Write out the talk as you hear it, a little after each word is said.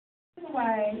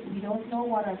why we don't know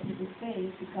what our people say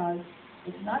is because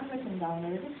it's not written down,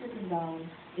 or if it's written down,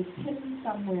 it's hidden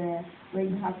somewhere where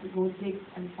you have to go dig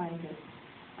and find it.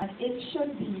 And it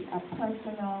should be a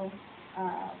personal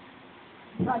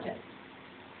project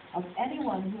of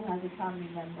anyone who has a family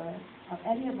member, of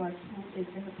any of us who is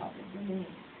in the public domain,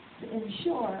 to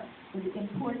ensure that the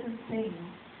important things,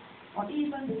 or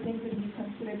even the things that we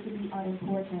consider to be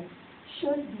unimportant,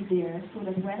 should be there so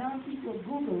that when our people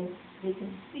Google, they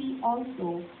can see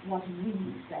also what we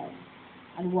said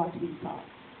and what we thought.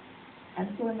 And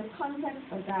so in the context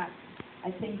of that,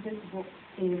 I think this book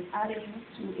is adding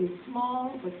to a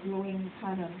small but growing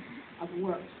canon of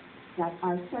works that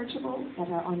are searchable, that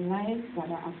are online, that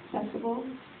are accessible,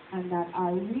 and that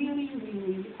are really,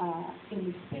 really in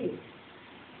the space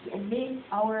to make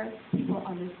our people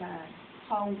understand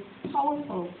how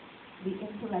powerful the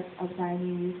intellect of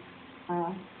Guyanese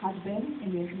has been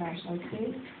in the international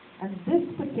space. And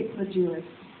this particular jurist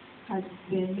has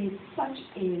been made such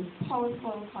a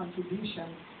powerful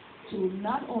contribution to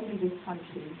not only this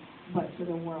country, but to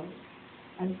the world.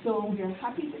 And so we are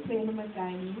happy to claim him as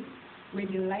Guyanese. We're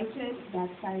delighted that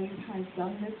Cyrus has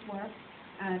done this work,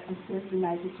 and of course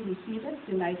delighted to receive it,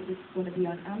 delighted it's going to be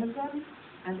on Amazon,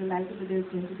 and delighted that there's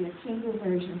going to be a Kindle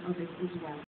version of it as well.